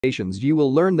You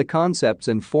will learn the concepts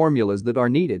and formulas that are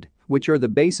needed, which are the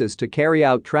basis to carry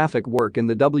out traffic work in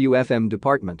the WFM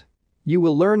department. You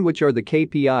will learn which are the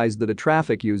KPIs that a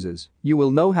traffic uses. You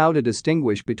will know how to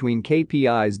distinguish between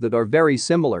KPIs that are very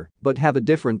similar but have a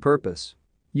different purpose.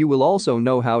 You will also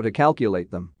know how to calculate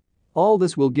them. All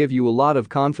this will give you a lot of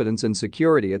confidence and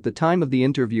security at the time of the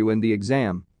interview and the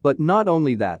exam, but not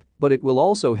only that, but it will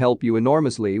also help you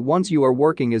enormously once you are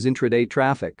working as intraday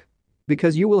traffic.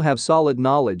 Because you will have solid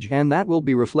knowledge and that will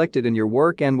be reflected in your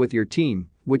work and with your team,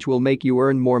 which will make you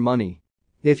earn more money.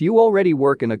 If you already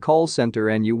work in a call center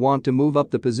and you want to move up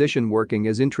the position working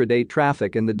as intraday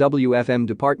traffic in the WFM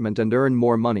department and earn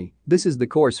more money, this is the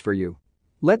course for you.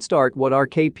 Let's start. What are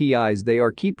KPIs? They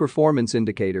are key performance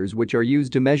indicators which are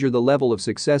used to measure the level of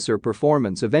success or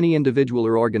performance of any individual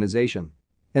or organization.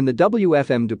 In the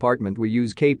WFM department, we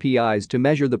use KPIs to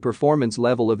measure the performance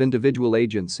level of individual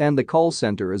agents and the call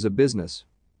center as a business.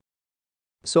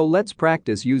 So let's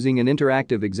practice using an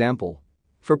interactive example.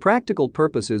 For practical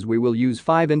purposes, we will use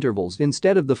 5 intervals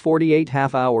instead of the 48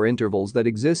 half-hour intervals that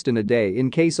exist in a day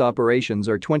in case operations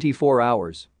are 24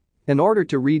 hours. In order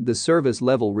to read the service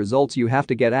level results, you have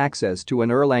to get access to an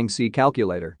Erlang C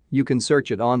calculator. You can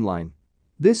search it online.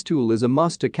 This tool is a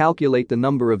must to calculate the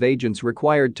number of agents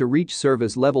required to reach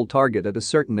service level target at a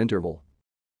certain interval.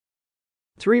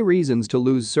 3 reasons to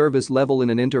lose service level in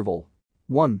an interval.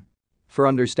 1. For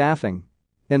understaffing.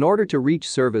 In order to reach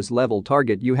service level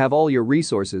target, you have all your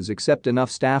resources except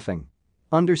enough staffing.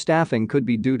 Understaffing could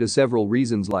be due to several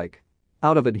reasons like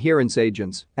out of adherence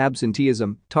agents,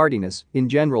 absenteeism, tardiness, in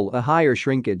general a higher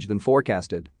shrinkage than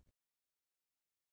forecasted.